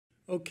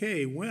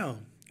Okay, well,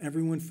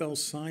 everyone fell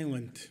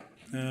silent,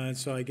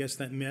 so I guess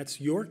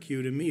that's your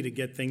cue to me to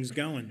get things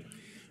going.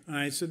 All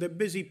right, so they're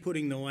busy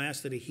putting the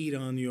last of the heat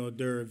on the hors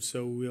d'oeuvres,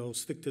 so we'll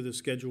stick to the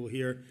schedule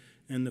here,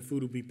 and the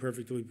food will be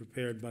perfectly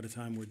prepared by the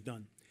time we're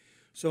done.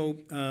 So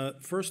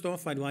first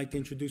off, I'd like to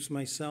introduce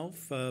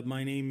myself.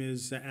 My name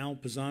is Al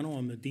Pisano.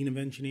 I'm the Dean of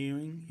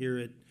Engineering here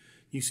at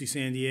UC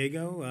San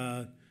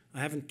Diego. I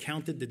haven't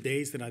counted the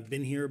days that I've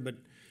been here, but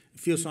it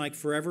feels like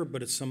forever,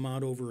 but it's some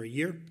odd over a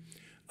year.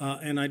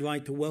 And I'd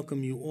like to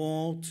welcome you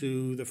all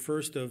to the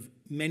first of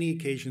many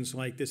occasions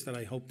like this that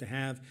I hope to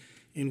have,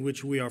 in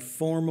which we are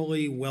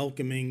formally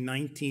welcoming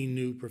 19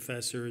 new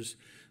professors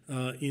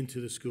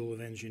into the School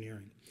of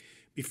Engineering.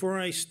 Before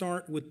I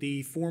start with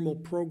the formal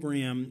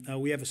program,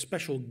 we have a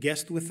special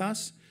guest with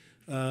us.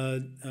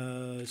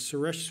 Suresh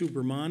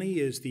Subramani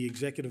is the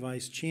Executive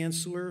Vice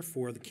Chancellor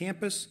for the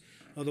campus,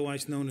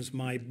 otherwise known as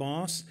my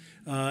boss.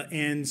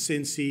 And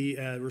since he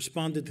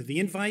responded to the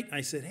invite, I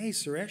said, hey,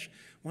 Suresh,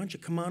 why don't you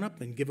come on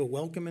up and give a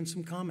welcome and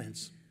some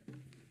comments.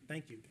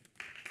 Thank you.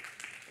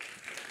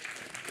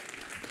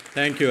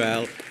 Thank you,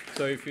 Al.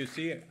 So if you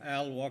see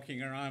Al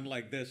walking around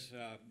like this,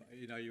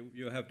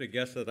 you have to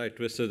guess that I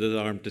twisted his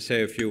arm to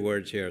say a few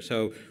words here.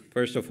 So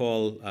first of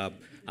all,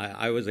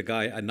 I was a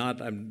guy,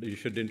 you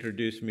should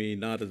introduce me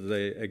not as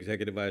the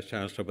Executive Vice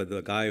Chancellor, but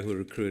the guy who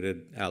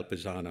recruited Al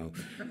Pisano.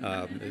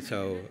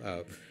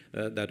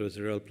 That was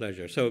a real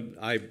pleasure. So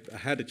I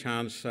had a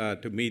chance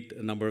to meet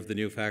a number of the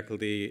new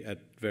faculty at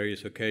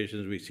various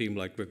occasions. We seem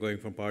like we're going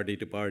from party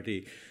to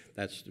party.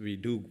 We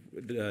do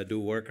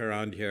work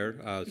around here.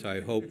 So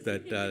I hope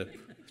that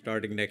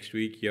starting next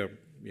week, you're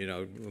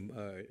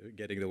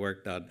getting the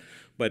work done.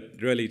 But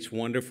really, it's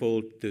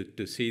wonderful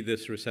to see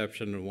this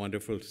reception and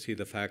wonderful to see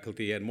the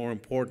faculty. And more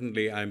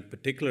importantly, I'm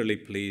particularly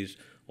pleased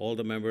all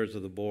the members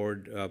of the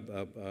board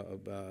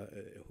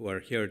who are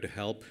here to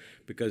help,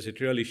 because it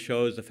really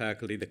shows the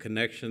faculty the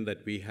connection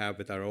that we have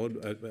with our own,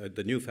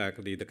 the new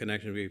faculty, the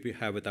connection we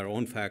have with our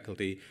own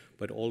faculty,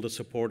 but all the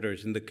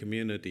supporters in the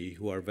community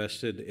who are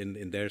vested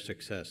in their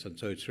success. And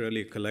so it's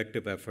really a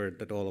collective effort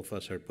that all of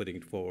us are putting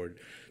forward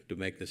to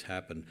make this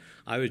happen.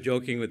 I was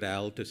joking with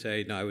Al to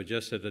say, I was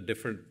just at a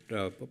different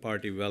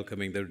party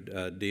welcoming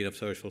the Dean of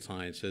Social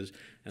Sciences,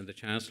 and the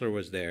Chancellor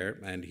was there,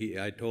 and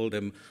I told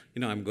him,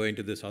 I'm going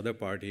to this other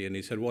party, and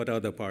he said, what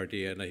other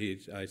party? And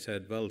I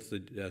said, well, it's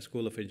the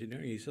School of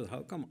Engineering. He said, how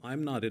come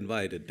I'm not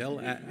invited? Tell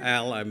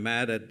Al I'm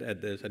mad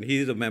at this, and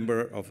he's a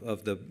member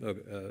of the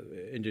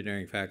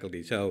engineering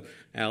faculty, so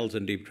Al's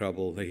in deep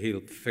trouble.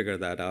 He'll figure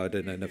that out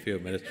in a few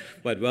minutes.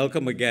 But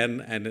welcome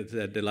again, and it's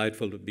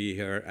delightful to be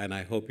here, and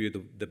I hope you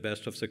the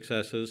best of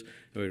successes.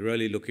 And we're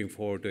really looking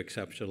forward to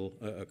exceptional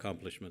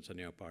accomplishments on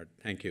your part.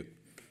 Thank you.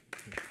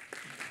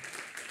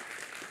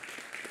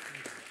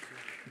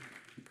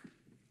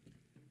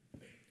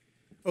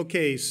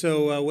 Okay,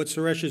 so what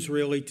Suresh is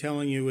really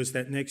telling you is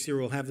that next year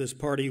we'll have this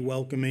party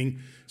welcoming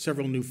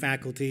several new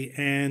faculty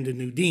and a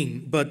new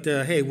dean. But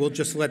hey, we'll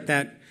just let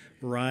that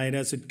ride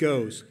as it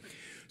goes.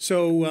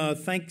 So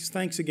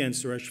thanks again,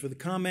 Suresh, for the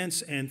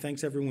comments, and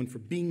thanks everyone for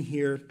being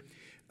here.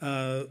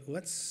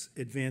 Let's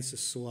advance a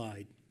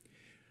slide.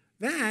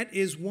 That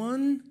is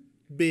one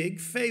big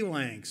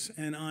phalanx,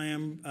 and I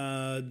am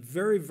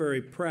very,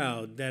 very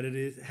proud that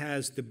it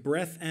has the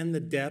breadth and the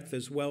depth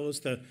as well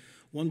as the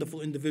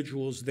wonderful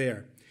individuals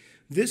there.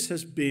 This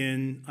has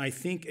been, I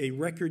think, a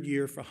record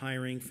year for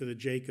hiring for the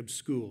Jacobs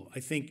School. I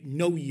think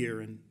no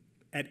year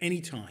at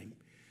any time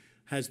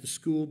has the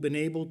school been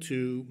able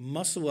to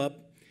muscle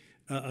up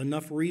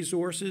enough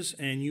resources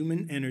and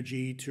human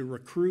energy to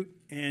recruit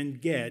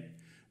and get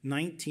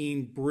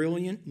 19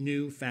 brilliant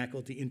new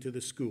faculty into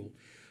the school.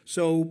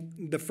 So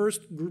the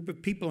first group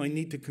of people I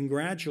need to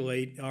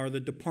congratulate are the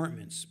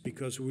departments,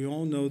 because we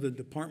all know the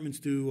departments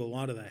do a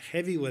lot of the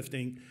heavy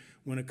lifting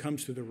when it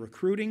comes to the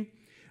recruiting.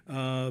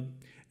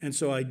 And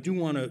so I do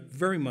want to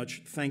very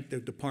much thank the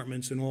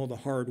departments and all the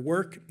hard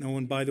work. Oh,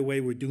 and by the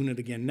way, we're doing it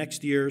again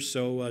next year,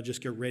 so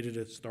just get ready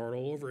to start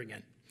all over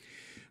again.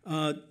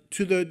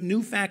 To the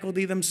new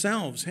faculty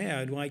themselves, hey,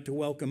 I'd like to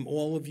welcome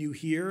all of you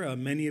here.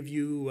 Many of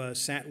you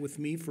sat with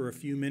me for a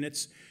few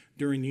minutes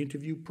during the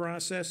interview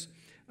process.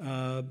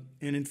 And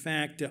in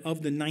fact,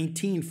 of the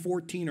 19,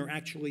 14 are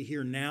actually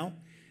here now,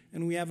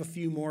 and we have a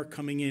few more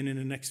coming in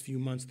the next few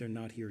months. They're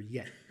not here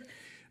yet.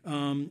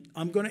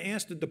 I'm going to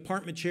ask the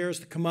department chairs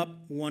to come up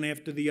one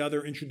after the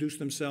other, introduce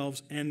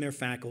themselves and their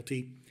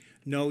faculty.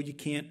 No, you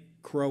can't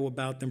crow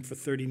about them for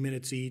 30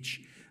 minutes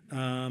each.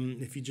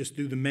 If you just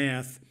do the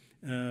math,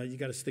 you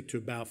got to stick to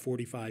about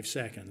 45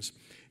 seconds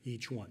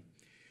each one.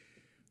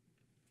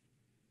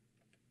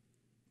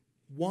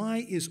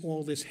 Why is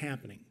all this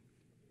happening?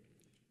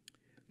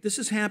 This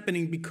is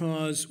happening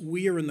because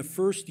we are in the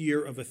first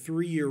year of a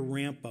 3-year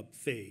ramp-up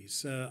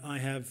phase. I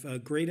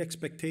have great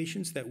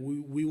expectations that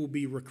we will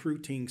be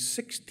recruiting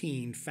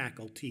 16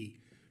 faculty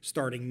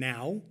starting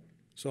now.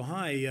 So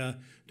hi,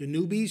 the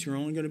newbies, you're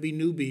only going to be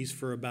newbies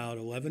for about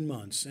 11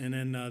 months, and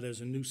then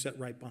there's a new set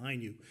right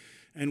behind you.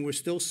 And we're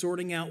still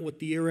sorting out what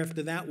the year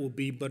after that will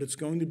be, but it's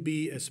going to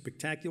be a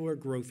spectacular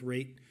growth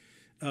rate.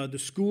 The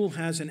school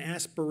has an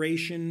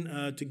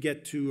aspiration to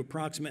get to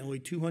approximately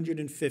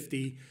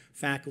 250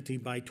 faculty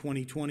by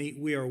 2020.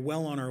 We are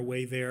well on our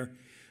way there.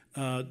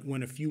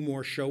 When a few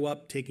more show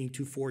up, taking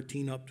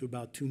 214 up to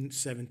about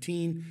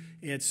 217,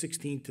 add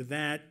 16 to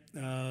that,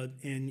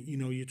 and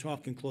you're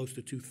talking close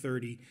to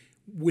 230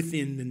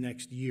 within the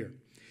next year.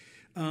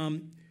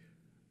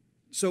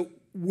 So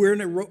we're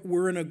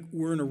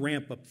in a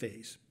ramp-up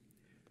phase.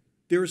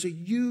 There is a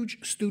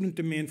huge student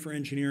demand for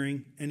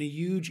engineering and a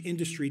huge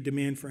industry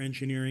demand for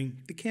engineering.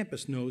 The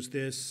campus knows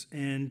this,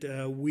 and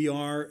we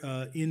are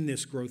in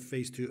this growth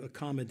phase to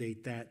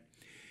accommodate that.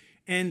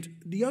 And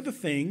the other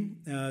thing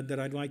that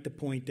I'd like to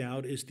point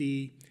out is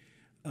the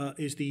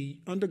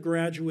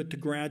undergraduate to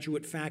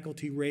graduate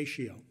faculty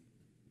ratio.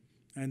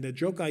 And the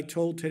joke I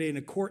told today in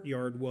the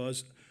courtyard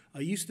was, I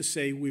used to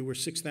say we were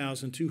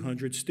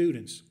 6,200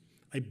 students.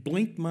 I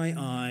blinked my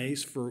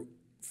eyes for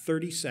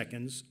 30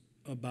 seconds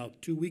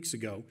about 2 weeks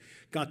ago,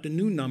 got the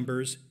new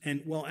numbers,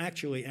 and well,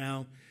 actually,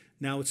 Al,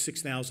 now it's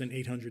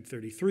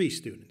 6,833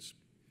 students.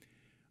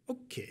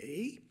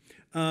 Okay,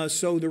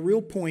 so the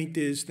real point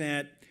is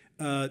that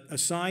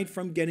aside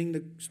from getting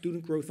the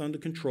student growth under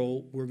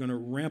control, we're going to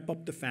ramp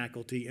up the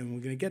faculty, and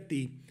we're going to get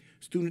the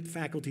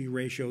student-faculty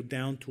ratio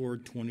down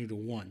toward 20 to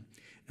 1.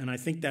 And I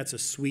think that's a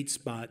sweet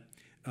spot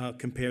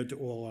compared to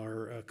all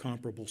our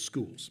comparable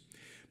schools.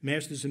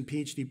 Master's and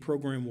PhD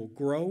program will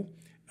grow,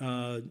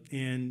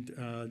 and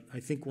I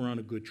think we're on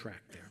a good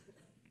track there.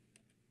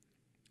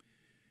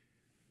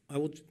 I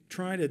will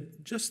try to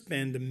just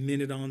spend a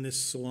minute on this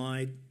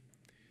slide.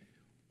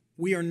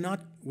 We are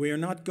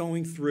not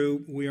going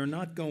through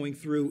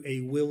a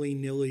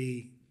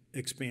willy-nilly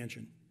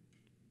expansion.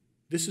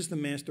 This is the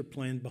master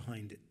plan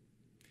behind it.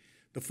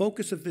 The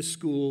focus of this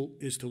school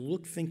is to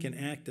look, think, and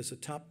act as a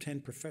top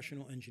 10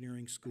 professional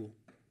engineering school.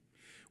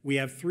 We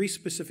have 3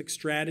 specific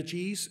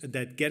strategies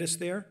that get us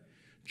there.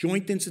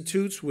 Joint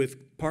institutes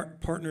with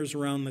partners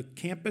around the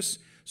campus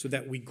so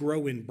that we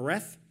grow in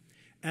breadth.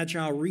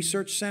 Agile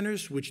research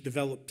centers, which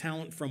develop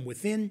talent from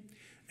within.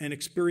 And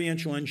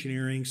experiential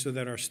engineering so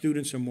that our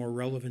students are more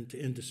relevant to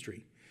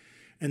industry.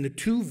 And the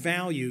 2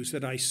 values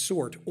that I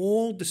sort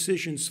all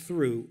decisions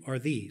through are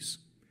these.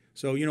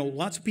 So,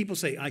 lots of people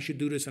say, I should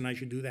do this and I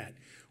should do that.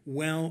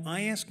 Well,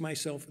 I ask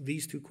myself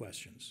these 2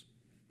 questions.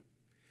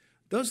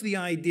 Does the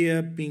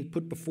idea being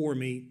put before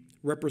me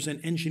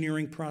represent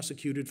engineering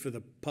prosecuted for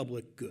the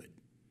public good?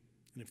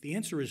 And if the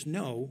answer is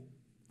no,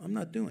 I'm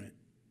not doing it.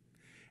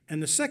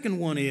 And the second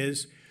one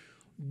is,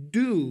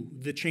 do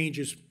the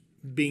changes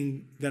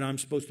that I'm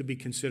supposed to be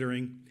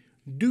considering,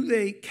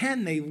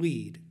 can they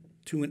lead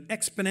to an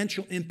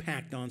exponential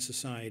impact on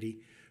society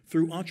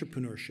through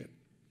entrepreneurship?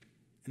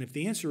 And if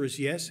the answer is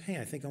yes, hey,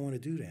 I think I want to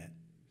do that.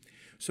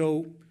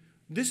 So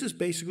this is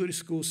basically the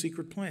school's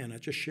secret plan. I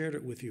just shared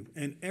it with you.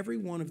 And every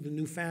one of the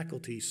new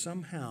faculty,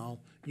 somehow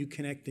you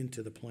connect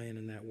into the plan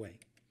in that way.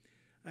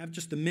 I have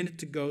just a minute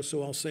to go,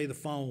 so I'll say the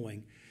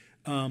following.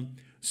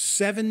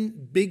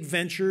 7 big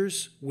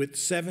ventures with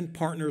 7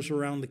 partners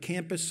around the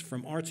campus,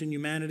 from arts and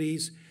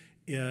humanities,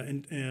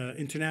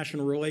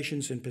 international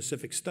relations and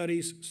Pacific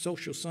studies,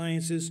 social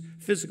sciences,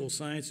 physical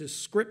sciences,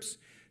 Scripps,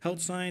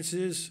 health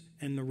sciences,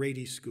 and the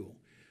Rady School.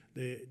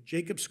 The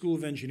Jacobs School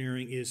of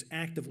Engineering is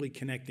actively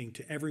connecting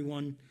to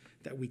everyone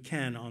that we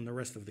can on the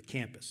rest of the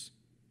campus.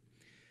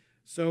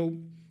 So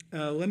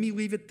let me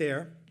leave it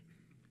there.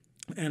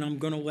 And I'm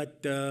going to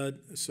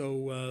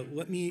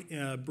let me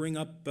bring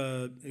up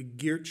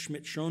Geert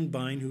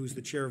Schmidt-Schoenbein, who's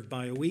the chair of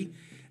BioE.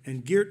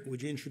 And Geert,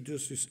 would you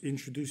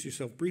introduce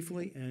yourself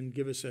briefly and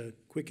give us a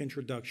quick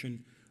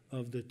introduction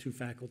of the 2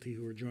 faculty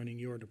who are joining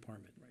your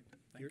department? Right.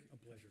 Geert, a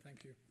pleasure.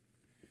 Thank you.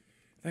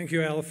 Thank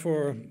you, Al,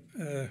 for,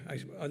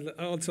 I'd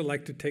also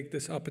like to take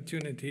this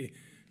opportunity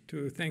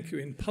to thank you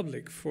in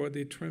public for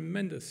the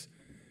tremendous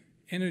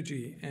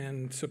energy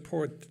and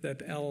support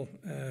that Al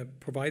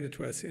provided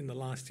to us in the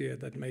last year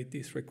that made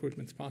these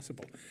recruitments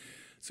possible.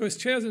 So as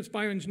chair of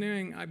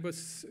bioengineering, I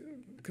was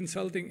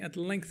consulting at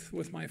length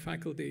with my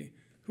faculty,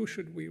 who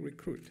should we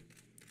recruit?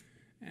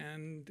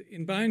 And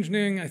in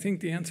bioengineering, I think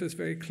the answer is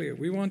very clear.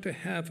 We want to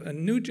have a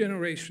new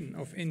generation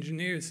of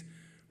engineers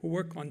who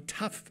work on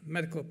tough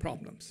medical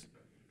problems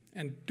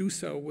and do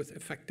so with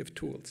effective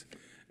tools.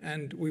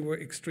 And we were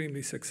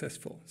extremely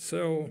successful.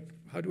 So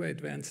how do I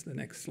advance the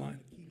next slide?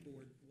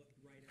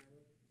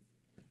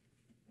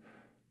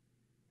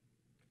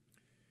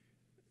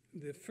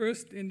 The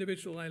first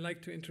individual I'd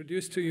like to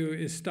introduce to you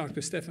is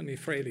Dr. Stephanie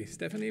Fraley.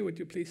 Stephanie, would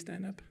you please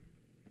stand up?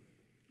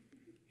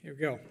 Here we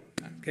go.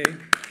 Okay.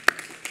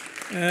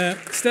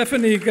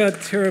 Stephanie got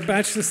her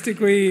bachelor's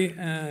degree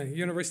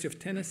University of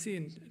Tennessee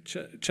in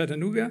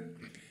Chattanooga,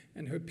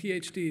 and her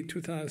PhD in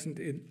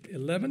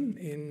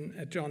 2011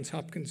 at Johns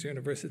Hopkins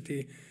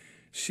University.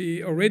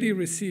 She already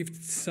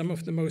received some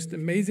of the most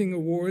amazing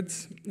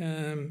awards,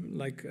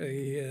 like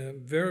a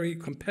very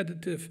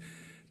competitive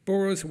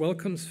Burroughs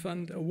Wellcomes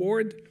Fund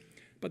Award.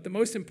 But the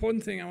most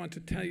important thing I want to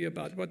tell you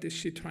about, what is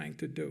she trying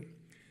to do?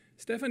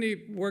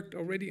 Stephanie worked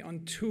already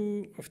on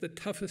 2 of the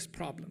toughest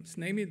problems.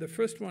 Namely, the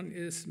first one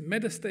is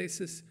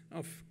metastasis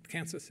of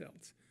cancer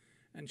cells.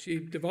 And she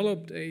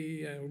developed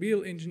a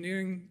real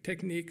engineering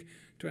technique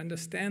to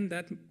understand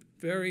that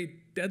very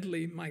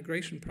deadly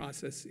migration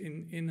process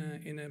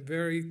in a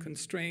very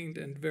constrained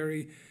and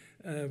very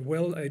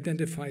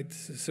well-identified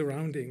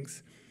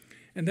surroundings.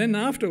 And then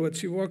afterwards,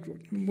 she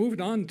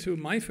moved on to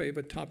my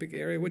favorite topic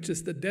area, which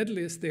is the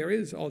deadliest there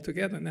is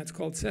altogether, and that's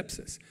called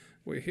sepsis.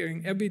 We're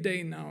hearing every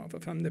day now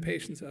from the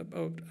patients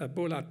about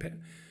Ebola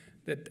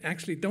that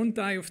actually don't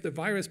die of the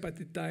virus, but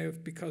they die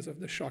because of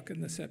the shock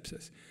and the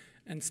sepsis.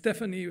 And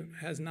Stephanie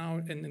has now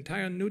an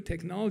entire new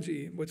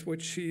technology with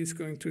which she's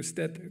going to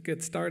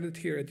get started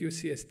here at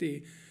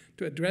UCSD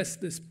to address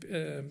this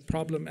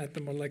problem at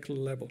the molecular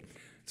level.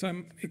 So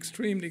I'm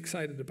extremely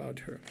excited about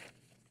her.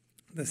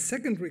 The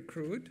second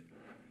recruit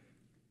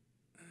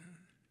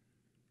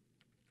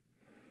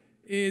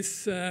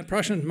is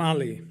Prashant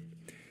Mali.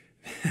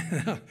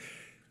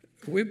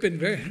 We've been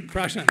very,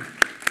 Prashant,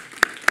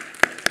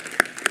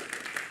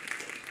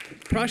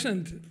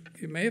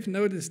 you may have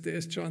noticed,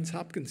 is Johns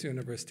Hopkins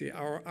University,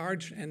 our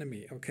arch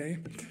enemy, okay?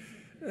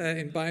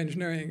 In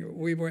bioengineering,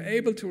 we were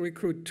able to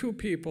recruit 2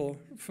 people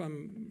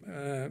from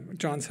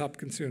Johns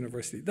Hopkins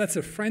University. That's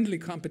a friendly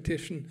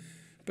competition,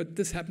 but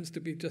this happens to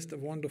be just a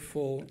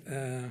wonderful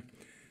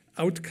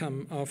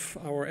outcome of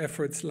our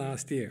efforts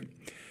last year.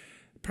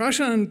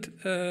 Prashant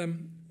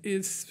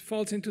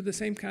falls into the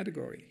same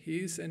category.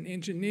 He's an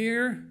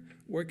engineer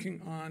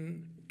working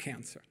on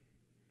cancer,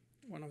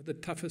 one of the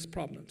toughest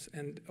problems.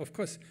 And of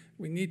course,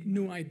 we need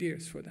new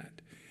ideas for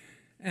that.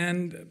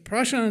 And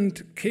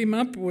Prashant came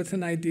up with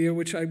an idea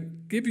which I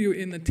give you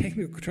in the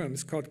technical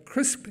terms called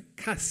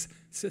CRISP-Cas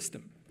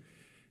system.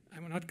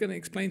 I'm not going to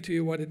explain to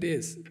you what it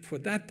is. For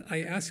that,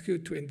 I ask you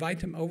to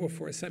invite him over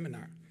for a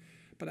seminar.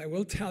 But I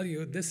will tell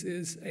you, this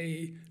is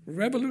a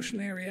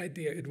revolutionary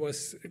idea. It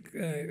was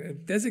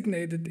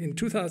designated in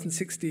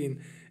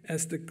 2016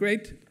 as the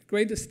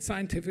greatest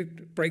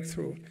scientific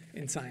breakthrough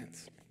in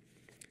science.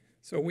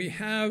 So we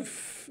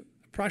have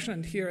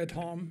Prashant here at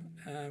home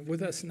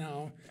with us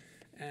now.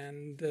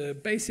 And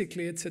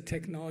basically, it's a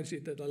technology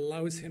that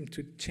allows him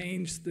to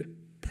change the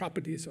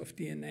properties of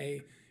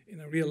DNA in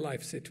a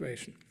real-life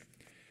situation.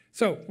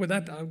 So with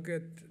that, I'll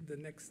get the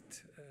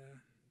next.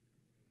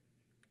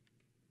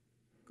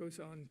 Goes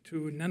on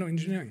to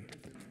nanoengineering.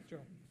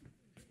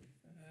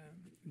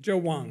 Joe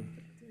Wang.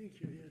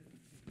 Thank you. Yeah.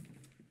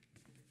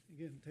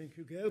 Again, thank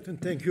you, Gert, and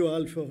thank you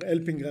all for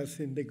helping us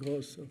in the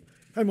growth. So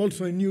I'm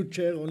also a new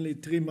chair, only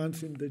 3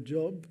 months in the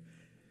job.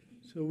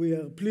 So we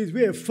are pleased.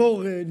 We have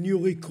 4 new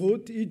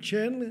recruits. Yi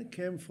Chen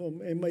came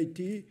from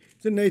MIT.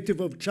 He's a native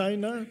of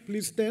China.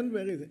 Please stand.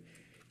 Where is it?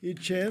 Yi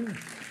Chen.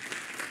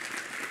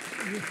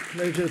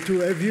 Pleasure to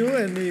have you.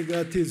 And he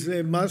got his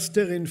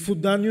master in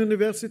Fudan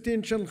University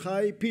in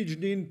Shanghai,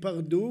 PhD in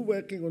Purdue,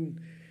 working on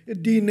a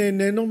DNA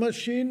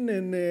nanomachine,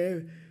 and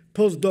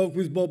postdoc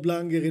with Bob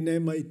Langer in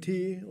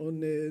MIT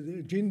on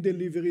gene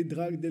delivery,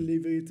 drug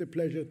delivery. It's a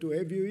pleasure to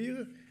have you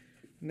here.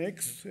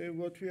 Next,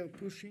 what we are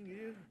pushing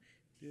here.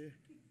 Yeah.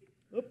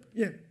 Oh,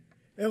 yeah.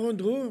 Aaron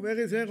Drew, where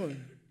is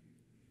Aaron?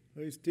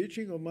 Oh, he's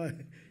teaching or my?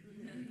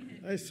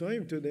 I saw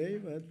him today,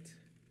 but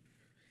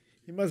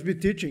he must be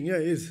teaching. Yeah,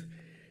 he's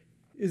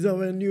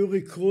our new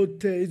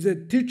recruit. He's a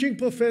teaching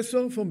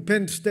professor from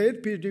Penn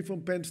State, PhD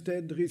from Penn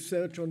State,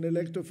 research on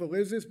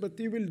electrophoresis, but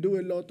he will do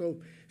a lot of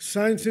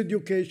science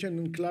education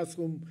in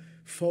classroom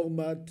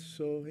format,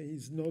 so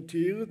he's not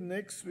here.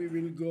 Next, we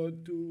will go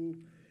to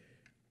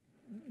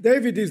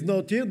David is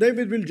not here.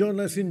 David will join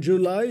us in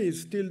July. He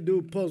still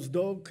do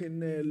postdoc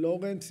in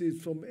Lawrence. He's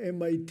from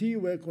MIT,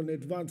 work on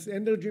advanced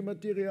energy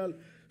material,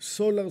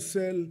 solar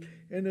cell,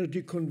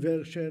 energy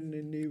conversion,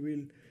 and he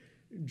will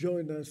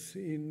join us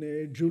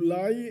in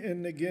July.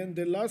 And again,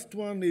 the last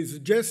one is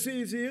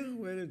Jesse is here.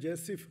 Where is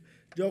Jesse?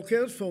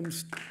 Jokers from...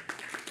 so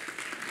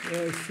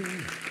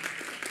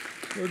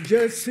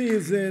Jesse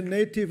is a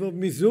native of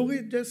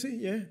Missouri, Jesse,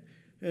 yeah?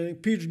 A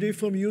PhD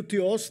from UT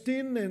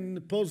Austin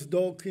and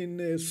postdoc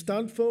in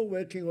Stanford,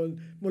 working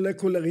on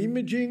molecular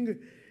imaging,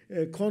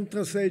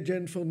 contrast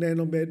agent for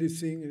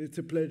nanomedicine. And it's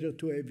a pleasure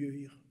to have you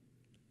here.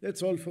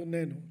 That's all for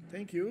nano.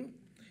 Thank you.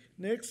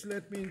 Next,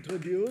 let me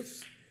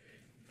introduce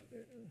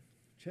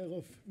Chair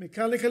of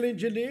Mechanical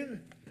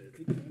Engineer.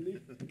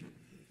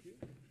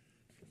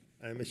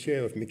 I'm a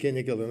chair of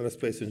Mechanical and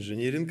Aerospace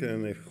Engineering,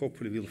 and I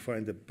hopefully will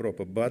find a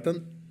proper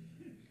button.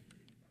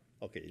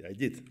 Okay, I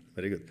did.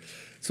 Very good.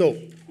 So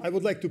I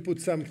would like to put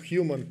some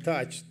human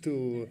touch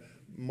to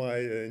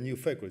my new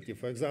faculty.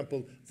 For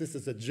example, this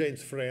is a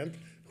James friend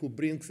who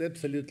brings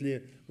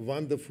absolutely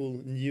wonderful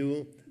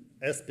new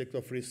aspect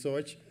of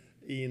research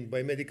in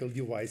biomedical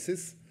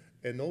devices.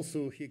 And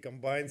also he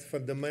combines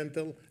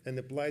fundamental and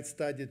applied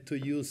study to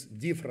use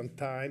different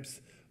types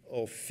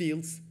of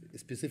fields,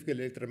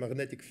 specifically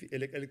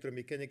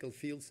electromechanical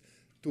fields,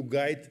 to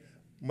guide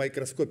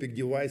microscopic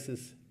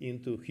devices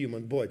into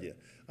human body.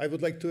 I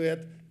would like to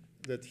add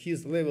that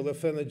his level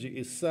of energy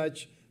is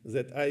such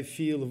that I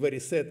feel very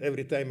sad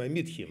every time I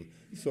meet him.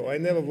 So I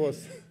never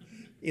was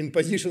in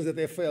positions that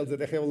I felt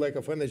that I have a lack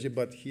of energy,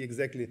 but he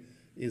exactly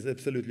is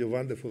absolutely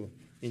wonderful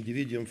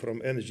individual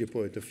from energy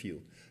point of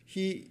view.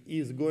 He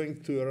is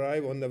going to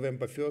arrive on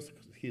November 1st.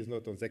 He's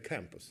not on the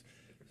campus.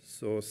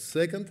 So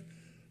second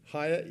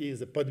hire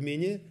is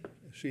Padmini.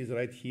 She's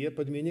right here.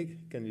 Padmini,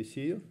 can we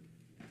see you?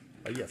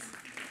 Yes.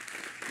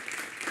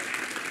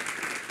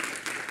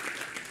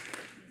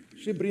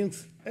 She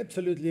brings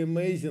absolutely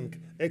amazing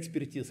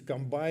expertise,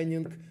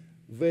 combining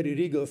very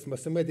rigorous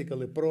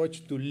mathematical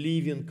approach to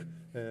living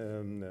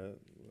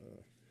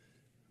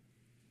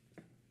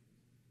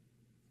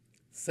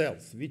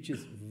cells, which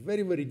is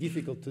very, very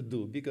difficult to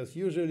do, because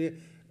usually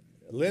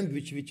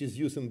language which is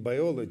used in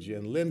biology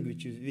and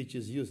language which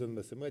is used in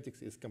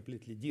mathematics is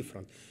completely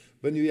different.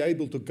 When you are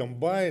able to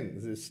combine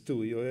these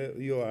two,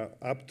 you are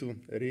up to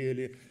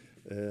really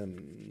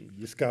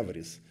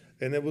discoveries.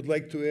 And I would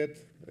like to add,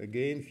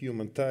 again,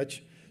 human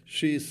touch.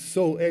 She is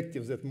so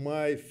active that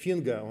my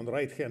finger on the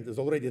right hand is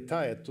already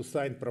tired to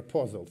sign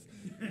proposals.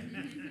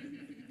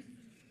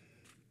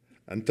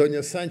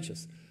 Antonio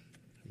Sanchez,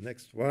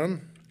 next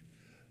one.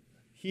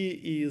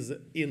 He is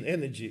in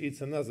energy.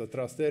 It's another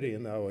trust area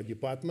in our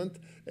department,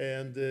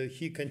 and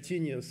he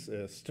continues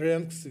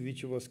strengths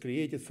which was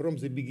created from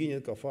the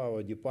beginning of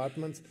our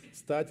departments,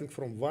 starting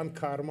from Van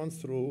Karman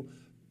through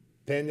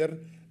Penner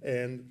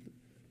and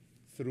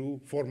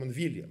through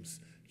Foreman-Williams.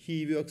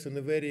 He works in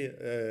a very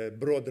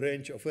broad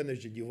range of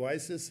energy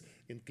devices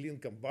in clean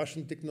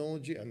combustion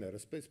technology and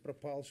aerospace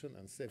propulsion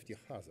and safety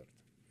hazard.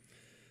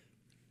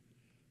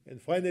 And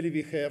finally,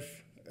 we have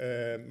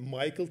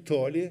Michael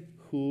Tolley,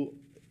 who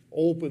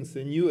opens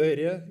a new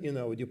area in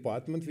our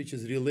department, which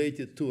is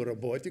related to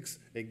robotics.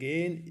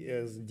 Again,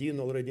 as Dean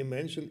already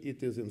mentioned,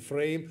 it is in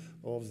frame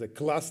of the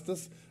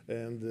clusters,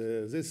 and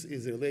this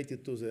is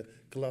related to the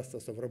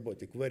clusters of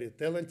robotics. Very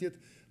talented,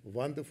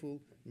 wonderful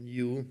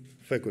new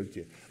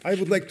faculty. I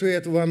would like to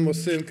add one more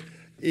thing.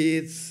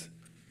 It's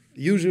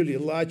usually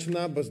large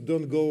numbers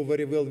don't go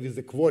very well with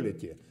the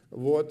quality.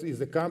 What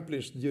is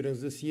accomplished during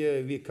this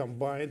year, we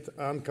combined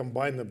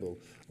uncombinable,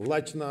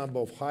 large number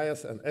of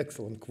hires and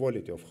excellent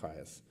quality of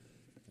hires.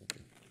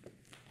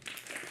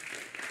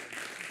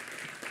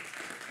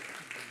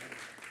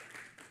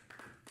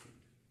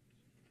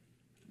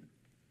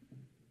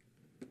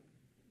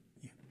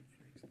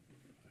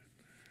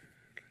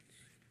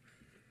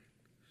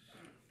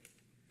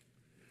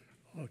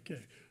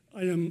 Okay,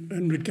 I am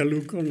Enrique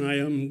Luco, and I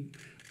am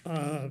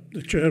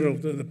the chair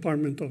of the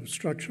Department of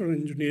Structural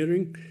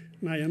Engineering,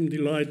 and I am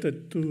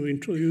delighted to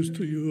introduce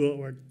to you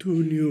our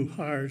two new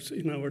hires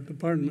in our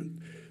department.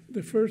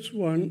 The first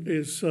one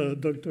is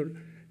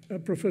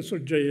Professor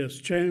J.S.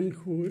 Chen,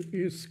 who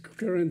is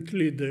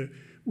currently the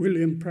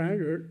William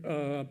Prager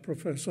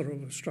Professor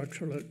of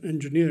Structural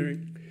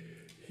Engineering.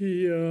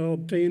 He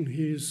obtained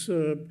his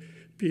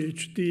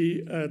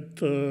PhD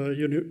at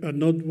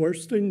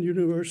Northwestern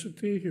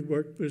University. He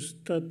worked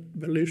with Ted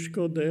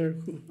Belishko there,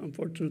 who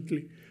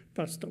unfortunately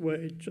passed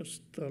away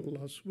just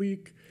last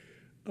week.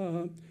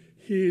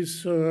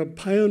 He's a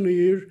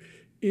pioneer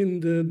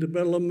in the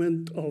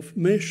development of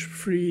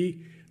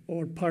mesh-free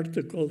or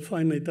particle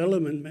finite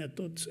element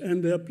methods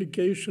and the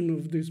application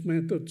of these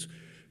methods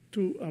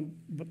to a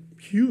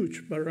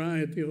huge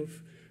variety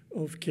of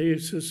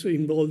cases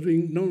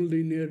involving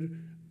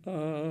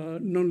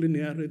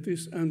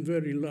nonlinearities and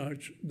very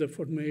large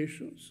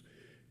deformations.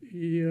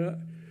 He,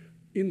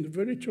 in the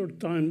very short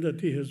time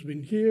that he has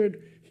been here,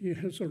 he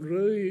has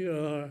already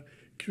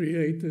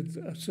created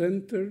a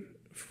center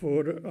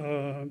for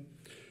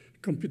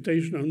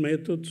computational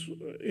methods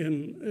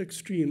in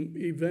extreme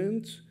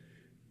events.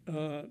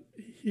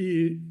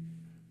 He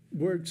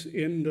works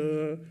in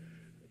the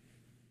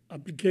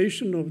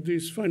application of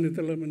these finite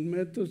element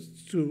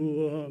methods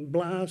to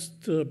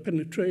blast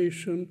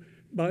penetration,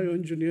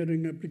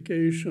 bioengineering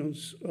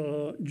applications,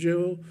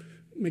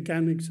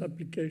 geomechanics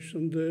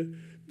application.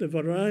 The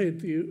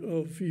variety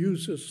of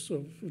uses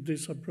of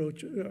this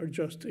approach are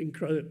just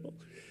incredible.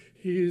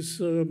 He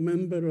is a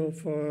member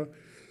of,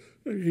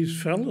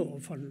 he's fellow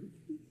of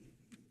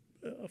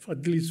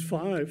at least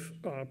 5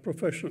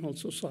 professional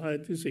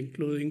societies,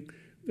 including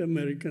the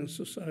American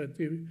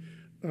Society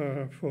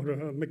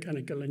for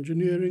Mechanical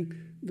Engineering,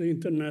 the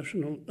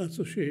International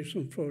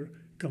Association for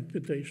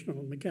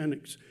Computational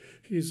Mechanics.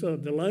 He's a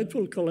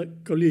delightful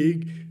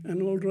colleague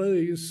and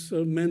already is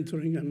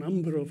mentoring a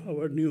number of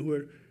our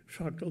newer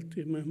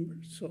faculty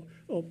members. So,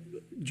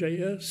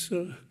 JS,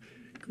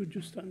 could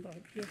you stand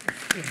up here?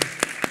 Yeah.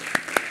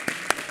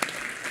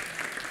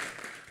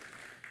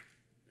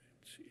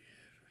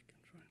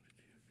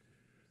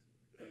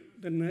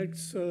 The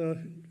next,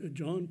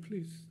 John,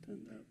 please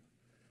stand up.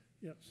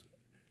 Yes.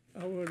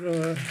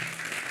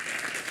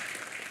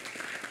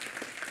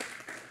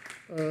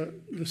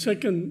 The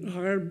second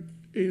hire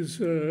is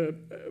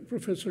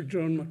Professor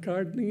John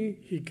McCartney.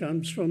 He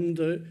comes from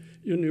the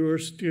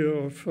University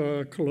of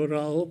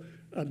Colorado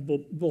at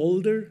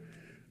Boulder.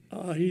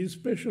 He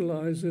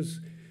specializes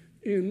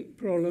in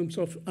problems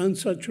of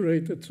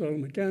unsaturated soil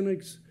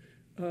mechanics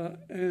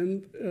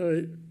and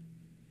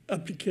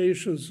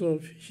applications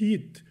of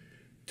heat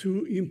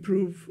to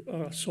improve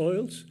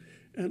soils,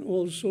 and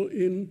also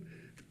in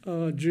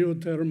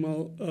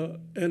geothermal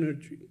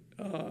energy.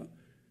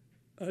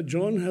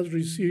 John has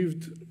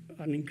received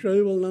an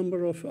incredible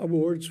number of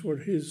awards for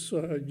his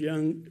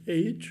young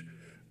age,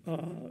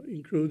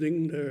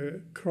 including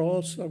the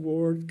Cross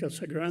Award,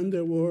 Casagrande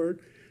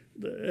Award,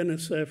 the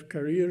NSF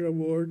Career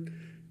Award,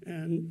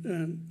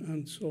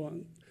 and so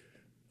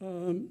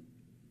on.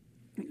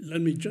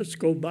 Let me just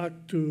go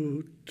back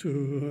to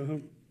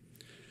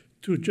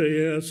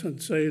JS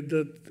and say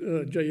that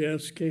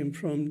JS came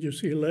from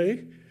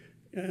UCLA,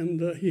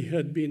 and he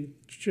had been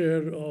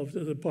chair of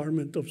the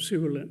Department of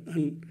Civil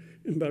and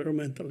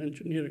Environmental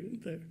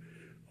Engineering there.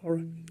 All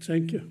right,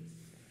 thank you.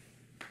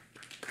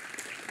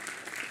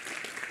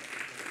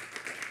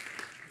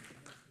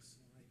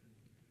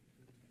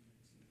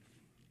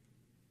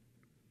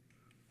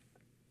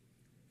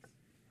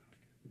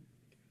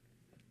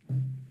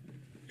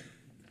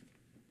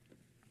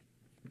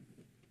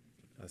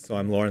 So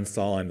I'm Lauren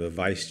Saul. I'm the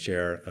Vice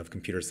Chair of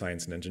Computer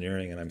Science and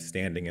Engineering, and I'm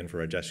standing in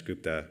for Rajesh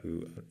Gupta,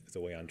 who is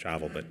away on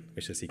travel but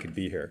wishes he could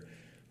be here.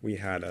 We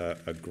had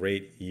a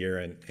great year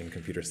in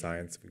computer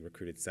science. We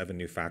recruited 7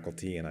 new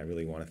faculty, and I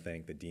really want to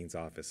thank the Dean's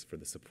Office for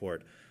the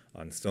support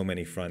on so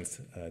many fronts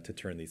to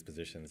turn these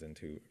positions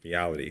into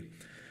reality.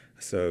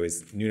 So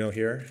is Nuno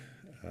here?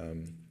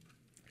 Can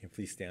you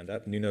please stand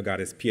up? Nuno got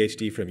his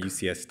PhD from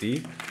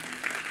UCSD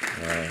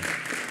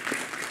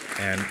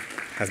and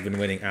has been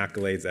winning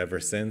accolades ever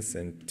since.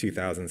 In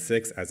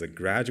 2006, as a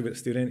graduate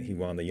student, he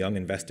won the Young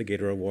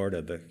Investigator Award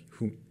of the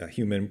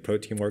Human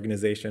Protein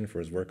Organization for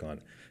his work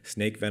on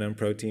snake venom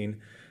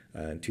protein.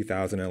 In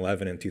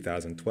 2011 and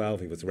 2012,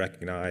 he was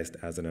recognized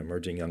as an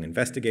emerging young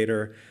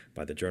investigator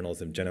by the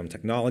Journals of Genome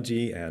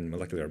Technology and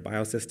Molecular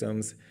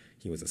Biosystems.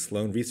 He was a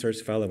Sloan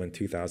Research Fellow in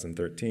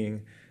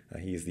 2013.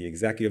 He is the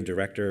Executive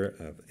Director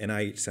of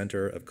NIH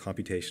Center of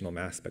Computational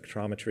Mass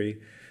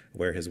Spectrometry,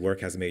 where his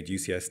work has made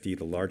UCSD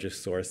the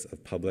largest source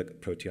of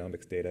public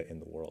proteomics data in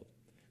the world.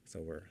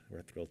 So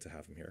we're thrilled to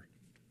have him here.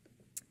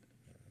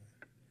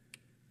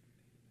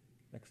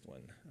 Next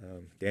one,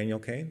 Daniel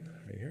Kane,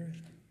 right here.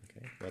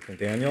 Okay, welcome,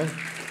 Daniel.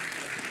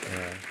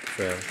 It's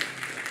a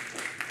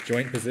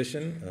joint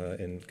position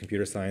in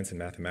computer science and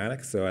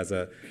mathematics. So as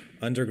an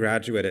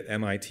undergraduate at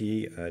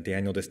MIT,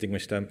 Daniel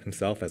distinguished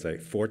himself as a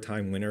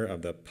 4-time winner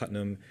of the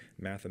Putnam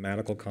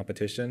Mathematical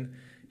Competition.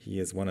 He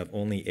is one of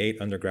only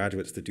 8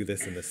 undergraduates to do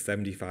this in the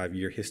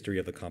 75-year history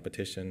of the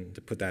competition.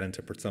 To put that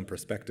into some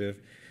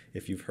perspective,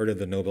 if you've heard of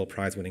the Nobel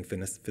Prize-winning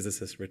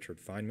physicist Richard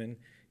Feynman,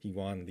 he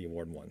won the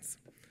award once.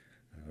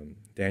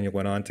 Daniel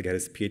went on to get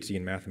his PhD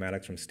in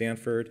mathematics from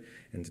Stanford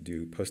and to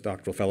do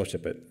postdoctoral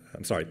fellowship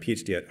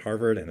PhD at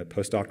Harvard and a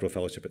postdoctoral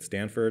fellowship at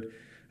Stanford.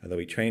 Although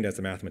he trained as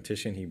a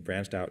mathematician, he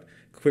branched out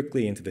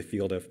quickly into the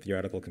field of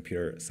theoretical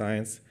computer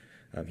science.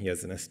 He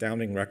has an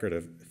astounding record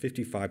of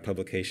 55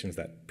 publications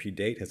that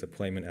predate his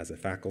appointment as a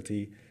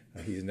faculty.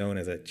 He's known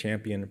as a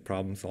champion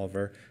problem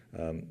solver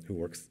who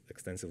works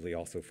extensively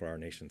also for our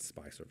nation's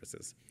spy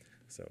services.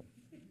 So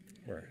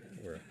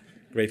we're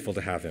grateful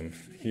to have him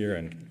here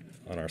and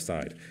on our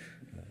side.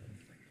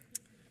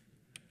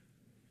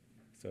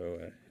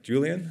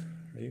 Julian,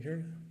 are you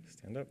here?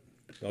 Stand up.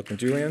 Welcome,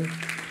 Julian.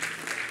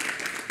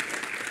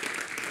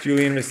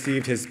 Julian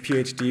received his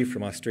PhD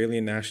from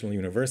Australian National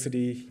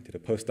University. He did a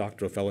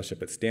postdoctoral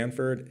fellowship at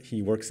Stanford.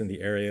 He works in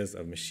the areas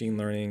of machine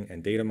learning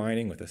and data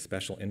mining with a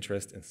special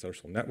interest in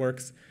social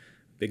networks.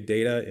 Big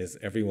data is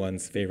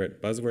everyone's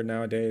favorite buzzword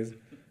nowadays.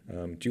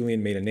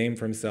 Julian made a name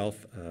for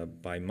himself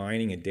by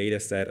mining a data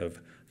set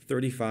of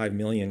 35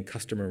 million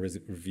customer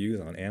reviews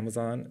on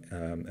Amazon,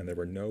 and there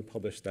were no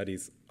published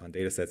studies on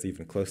data sets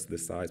even close to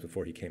this size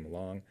before he came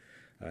along.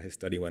 His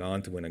study went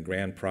on to win a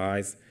grand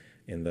prize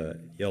in the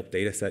Yelp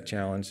Dataset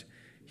Challenge.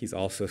 He's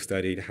also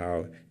studied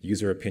how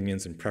user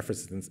opinions and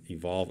preferences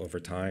evolve over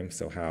time,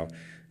 so how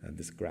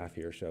this graph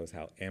here shows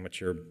how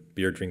amateur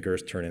beer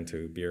drinkers turn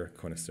into beer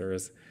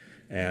connoisseurs.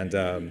 And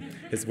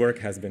his work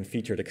has been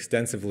featured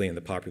extensively in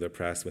the popular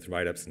press with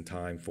write-ups in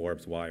Time,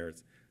 Forbes,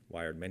 Wired,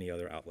 many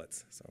other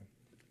outlets. So,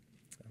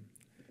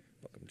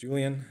 welcome,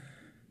 Julian.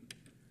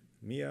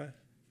 Mia.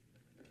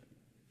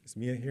 Is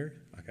Mia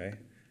here? Okay.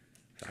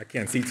 I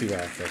can't see too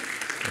well, so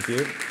thank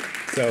you.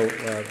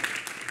 So,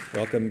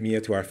 welcome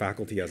Mia to our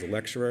faculty as a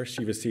lecturer.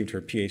 She received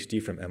her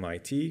PhD from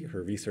MIT.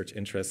 Her research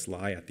interests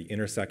lie at the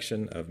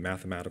intersection of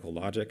mathematical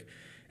logic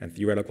and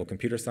theoretical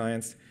computer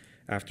science.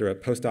 After a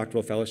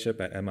postdoctoral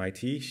fellowship at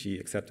MIT, she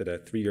accepted a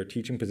 3-year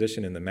teaching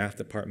position in the math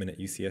department at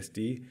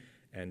UCSD.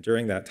 And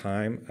during that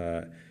time,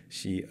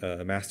 she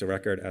amassed a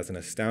record as an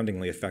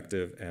astoundingly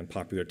effective and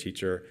popular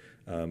teacher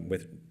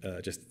with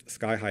just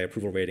sky-high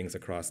approval ratings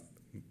across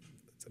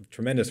a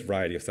tremendous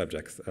variety of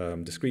subjects: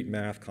 discrete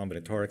math,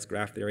 combinatorics,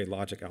 graph theory,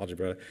 logic,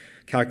 algebra,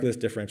 calculus,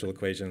 differential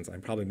equations.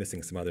 I'm probably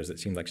missing some others. It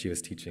seemed like she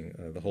was teaching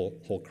the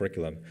whole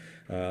curriculum.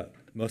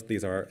 Most of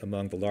these are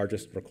among the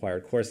largest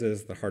required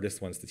courses, the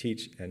hardest ones to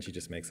teach, and she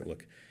just makes it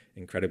look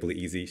incredibly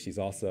easy. She's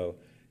also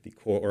the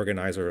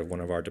co-organizer of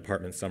one of our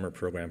department's summer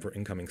program for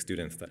incoming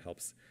students that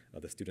helps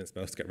the students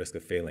most at risk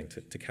of failing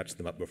to catch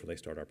them up before they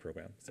start our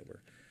program. So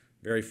we're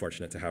very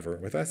fortunate to have her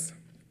with us.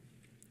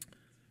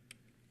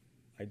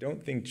 I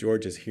don't think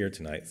George is here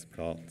tonight,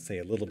 but I'll say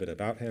a little bit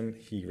about him.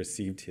 He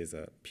received his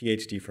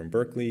PhD from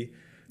Berkeley,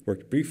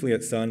 worked briefly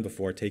at Sun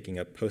before taking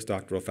a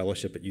postdoctoral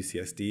fellowship at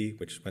UCSD,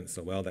 which went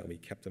so well that we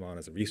kept him on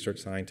as a research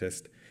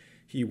scientist.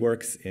 He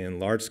works in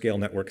large-scale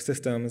network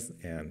systems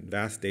and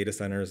vast data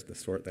centers, the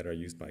sort that are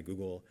used by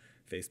Google,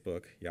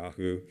 Facebook,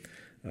 Yahoo.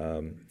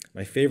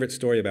 My favorite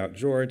story about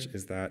George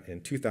is that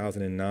in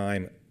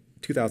 2009,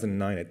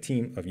 a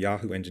team of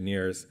Yahoo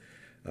engineers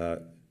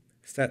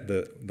set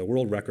the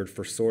world record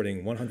for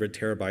sorting 100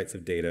 terabytes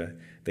of data.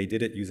 They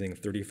did it using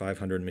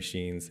 3,500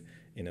 machines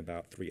in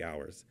about 3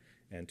 hours.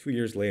 And 2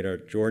 years later,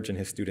 George and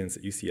his students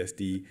at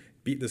UCSD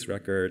beat this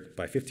record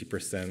by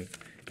 50%,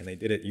 and they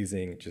did it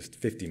using just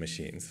 50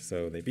 machines.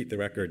 So they beat the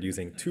record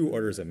using 2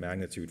 orders of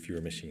magnitude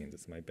fewer machines.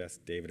 It's my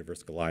best David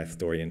versus Goliath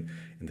story in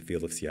the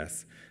field of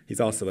CS.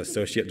 He's also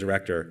associate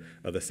director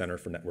of the Center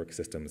for Network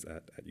Systems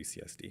at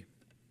UCSD.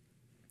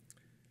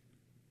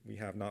 We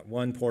have not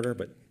one porter,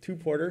 but 2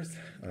 porters.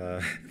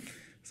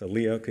 So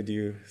Leo, could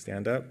you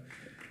stand up?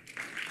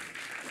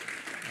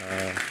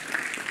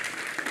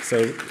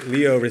 So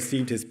Leo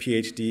received his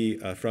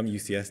PhD from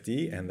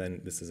UCSD, and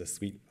then this is a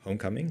sweet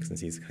homecoming since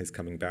he's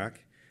coming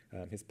back.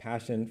 His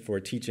passion for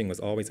teaching was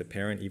always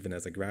apparent even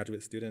as a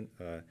graduate student.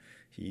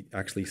 He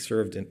actually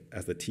served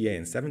as the TA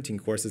in 17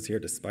 courses here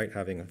despite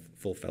having a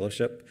full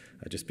fellowship,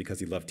 just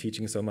because he loved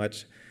teaching so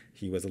much.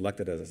 He was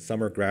elected as a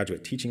summer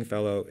graduate teaching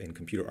fellow in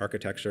computer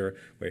architecture,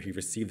 where he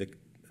received,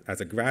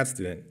 as a grad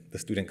student, the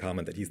student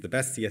comment that he's the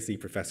best CSE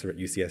professor at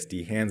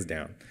UCSD, hands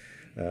down.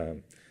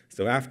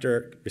 So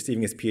after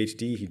receiving his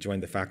PhD, he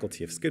joined the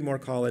faculty of Skidmore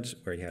College,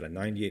 where he had a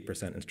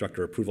 98%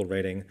 instructor approval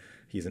rating.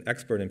 He's an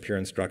expert in peer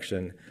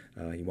instruction.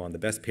 He won the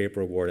Best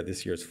Paper Award at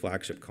this year's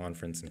flagship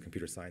conference in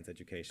computer science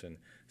education.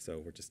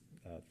 So we're just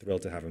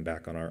thrilled to have him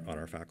back on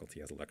our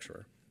faculty as a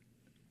lecturer.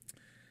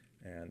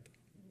 And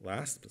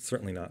last, but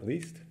certainly not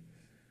least,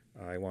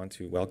 I want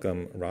to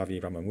welcome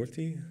Ravi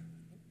Ramamurthy.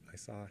 I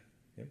saw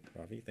him.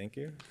 Ravi, thank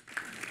you.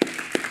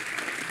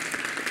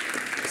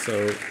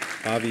 So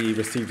Ravi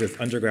received his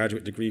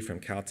undergraduate degree from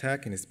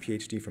Caltech and his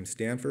PhD from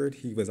Stanford.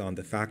 He was on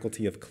the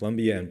faculty of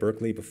Columbia and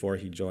Berkeley before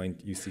he joined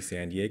UC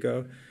San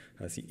Diego.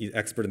 He's an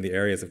expert in the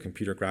areas of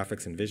computer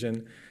graphics and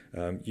vision.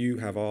 You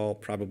have all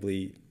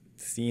probably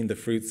seen the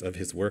fruits of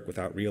his work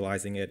without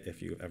realizing it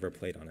if you ever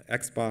played on an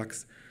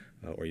Xbox,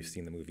 or you've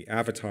seen the movie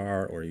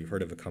Avatar, or you've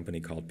heard of a company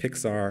called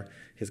Pixar.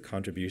 His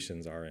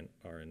contributions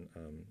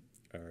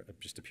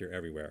just appear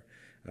everywhere.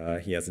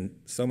 He has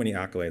so many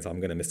accolades,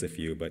 I'm going to miss a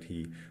few, but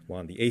he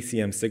won the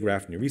ACM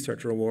SIGGRAPH New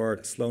Researcher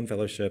Award, a Sloan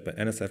Fellowship,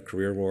 an NSF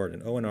Career Award,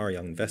 an ONR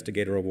Young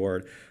Investigator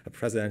Award, a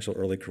Presidential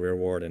Early Career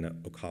Award, and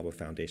an Okawa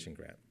Foundation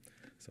grant.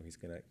 So he's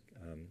going to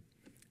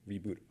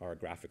reboot our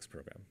graphics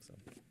program. So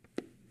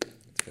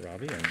that's for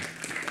Ravi.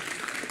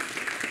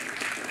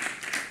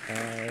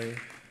 And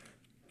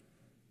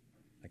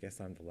I guess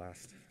I'm the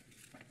last.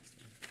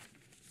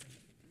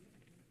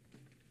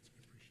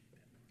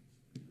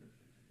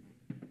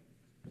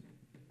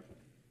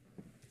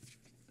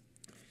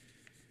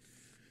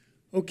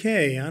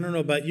 Okay, I don't know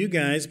about you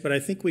guys, but I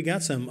think we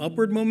got some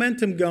upward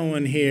momentum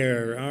going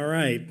here. All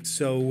right,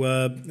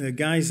 so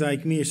guys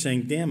like me are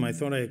saying, damn, I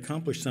thought I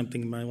accomplished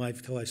something in my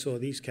life until I saw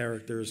these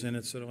characters, and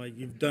it's sort of like,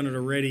 you've done it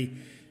already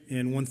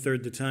in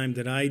 1/3 the time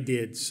that I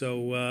did.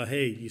 So,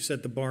 hey, you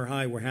set the bar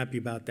high. We're happy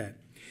about that.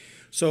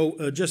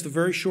 So just a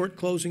very short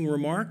closing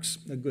remarks.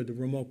 Good, the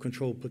remote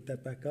control, put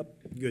that back up.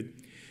 Good.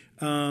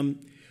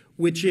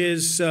 Which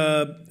is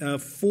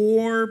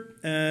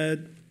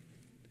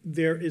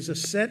there is a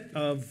set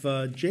of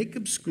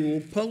Jacob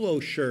School polo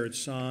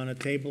shirts on a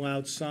table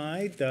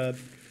outside.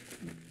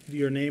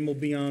 Your name will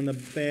be on the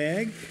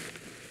bag.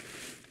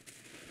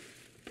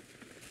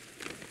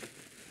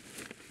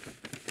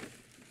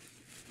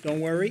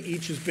 Don't worry,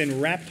 each has been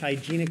wrapped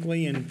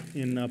hygienically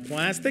in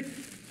plastic.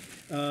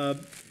 And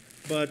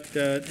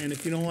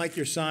if you don't like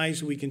your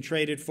size, we can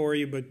trade it for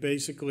you. But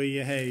basically,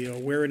 hey,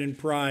 wear it in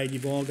pride.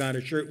 You've all got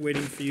a shirt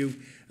waiting for you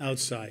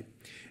outside.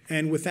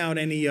 And without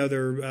any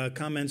other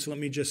comments, let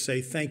me just say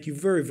thank you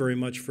very, very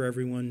much for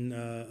everyone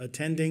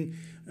attending.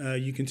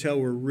 You can tell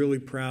we're really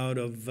proud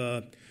of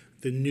the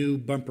new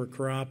bumper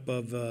crop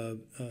of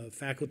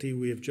faculty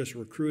we have just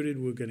recruited.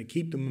 We're going to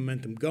keep the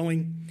momentum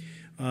going.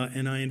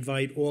 And I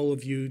invite all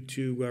of you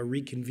to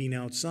reconvene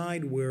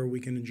outside where we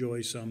can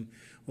enjoy some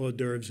hors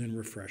d'oeuvres and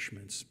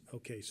refreshments.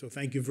 Okay, so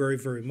thank you very,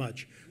 very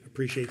much.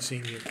 Appreciate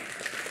seeing you.